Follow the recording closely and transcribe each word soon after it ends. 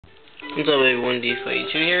What's up everyone,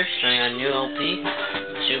 D42 here, starting on a new LP,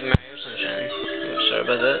 Super Mario Sunshine. Oops, sorry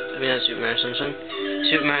about that. I mean not Super Mario Sunshine,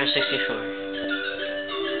 Super Mario 64.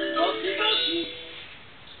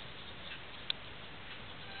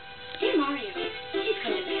 Dear Mario, please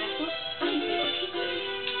come to the castle. I think they will keep them.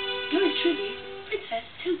 Yours truly, Princess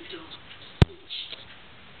Toadstool.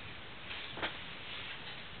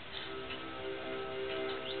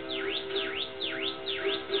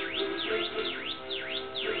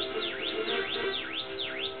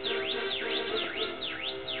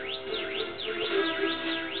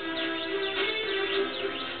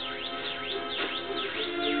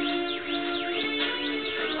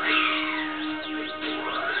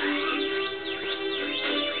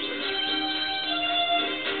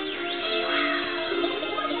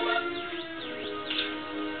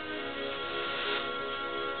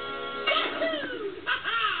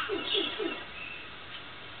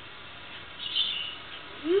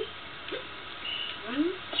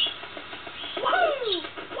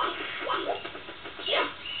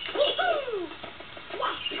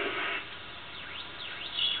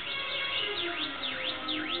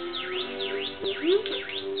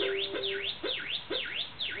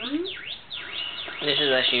 This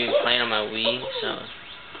is actually playing on my Wii, so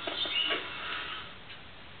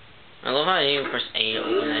I love how I didn't press A to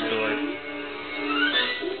open that door.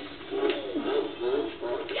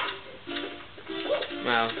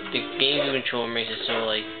 Wow, the game control makes it so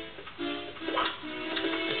like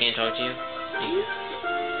I can't talk to you. Thank you.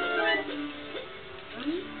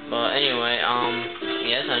 But anyway,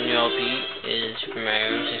 yes, our new LP is Super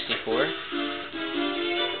Mario 64.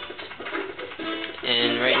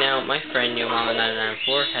 And right now, my friend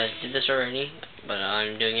Bob-omb has did this already, but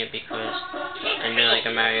I'm doing it because I'm doing like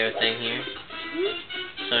a Mario thing here.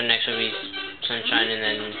 So next will be Sunshine and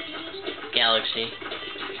then Galaxy.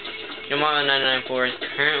 Bob-omb is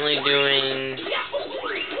currently doing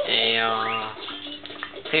a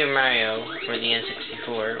Paper Mario for the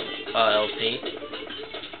N64 LP.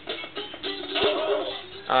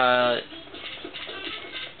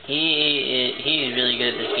 He's really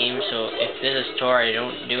good at this game, so if there's a story I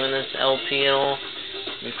don't do in this LP at all,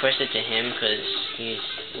 request it to him, because he's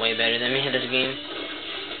way better than me at this game.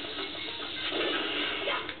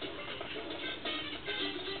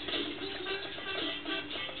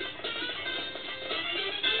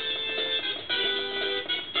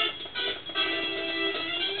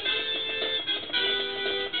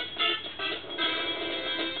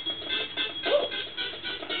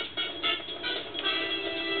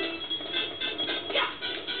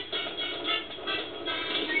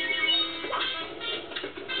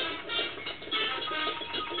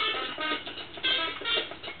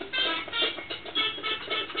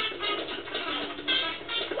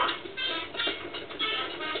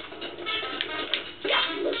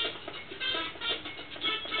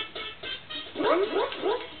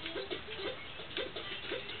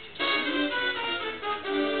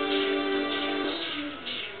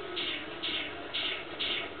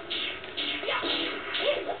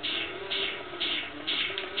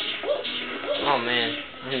 Oh man,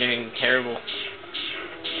 I'm doing terrible.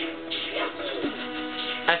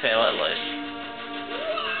 I fail at life.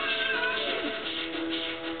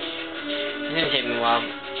 It's gonna take me a while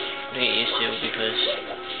to get used to because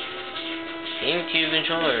GameCube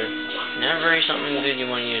controller, never very something good you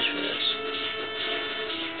want to use for this.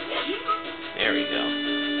 There we go.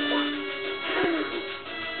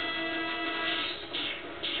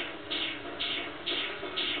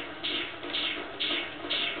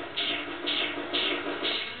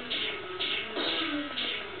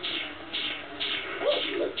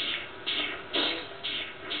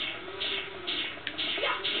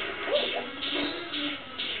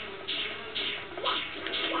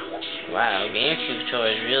 Wow, GameCube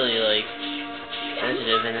controller is really like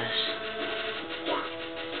sensitive in this.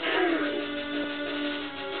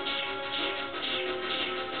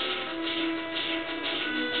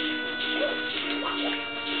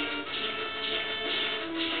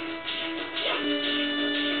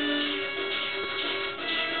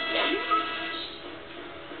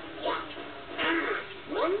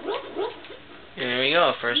 And there we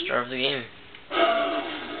go, first star of the game.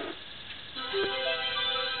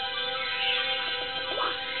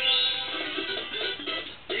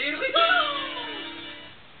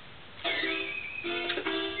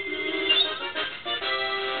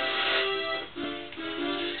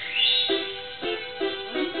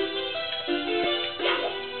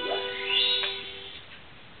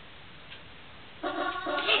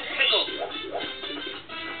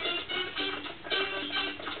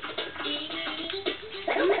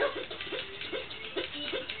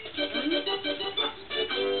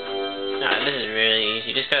 this is really easy.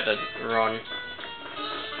 You just gotta run.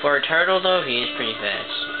 For a turtle, though, he is pretty fast.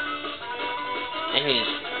 And he's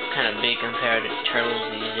kind of big compared to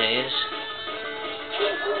turtles these days.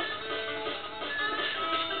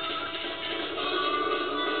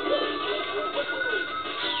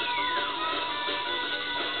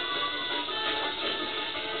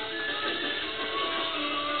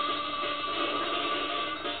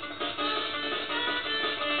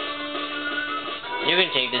 You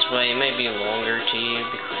can take this way. It might be longer to you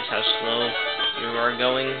because how slow you are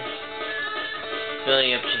going.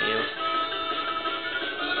 Really up to you.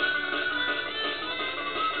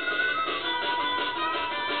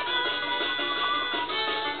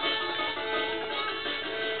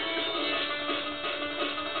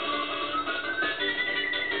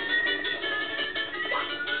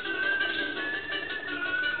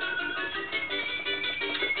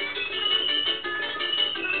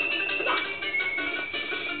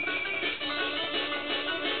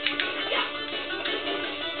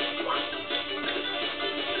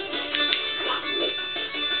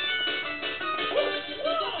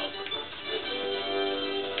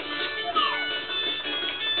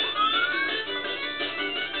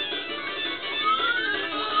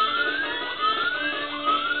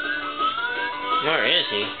 Where is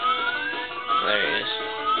he? There he is.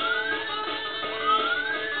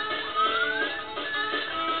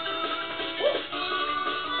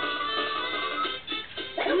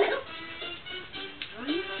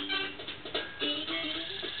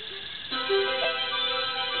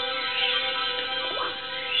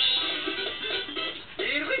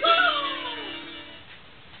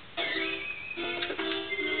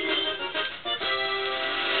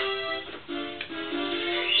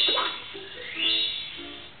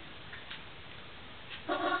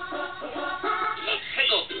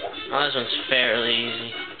 Oh, this one's fairly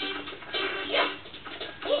easy.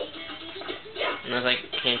 Unless I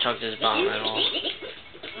can't chuck this bomb at all.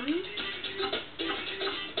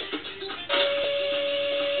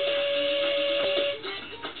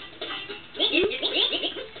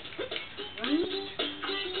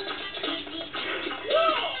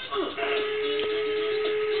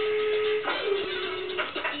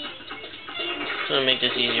 It's gonna make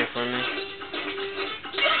this easier for me.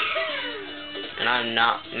 And I'm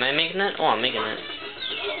not. Am I making it? Oh, I'm making it.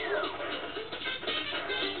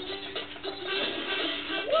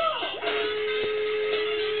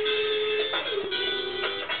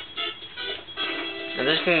 Now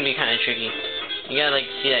this can be kind of tricky. You gotta like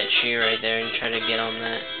see that tree right there and try to get on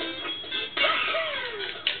that.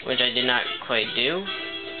 Which I did not quite do.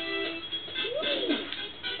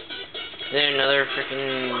 Is there another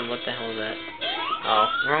freaking... what the hell is that? Oh,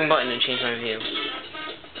 wrong button to change my view.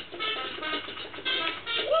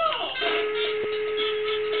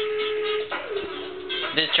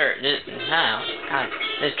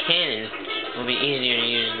 This cannon will be easier to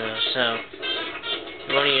use though, so I'm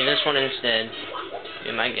going to use this one instead.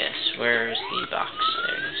 Be my guess. Where's the box?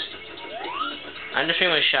 There it is. I'm just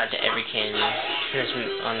pretty much shot to every cannon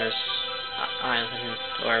on this island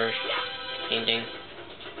or painting.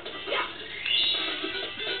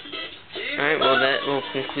 Alright, well that will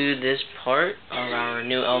conclude this part of our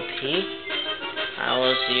new LP. I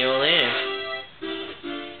will see you later.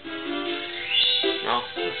 Oh,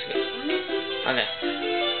 that's good. Okay.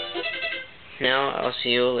 Now I'll see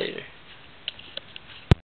you later.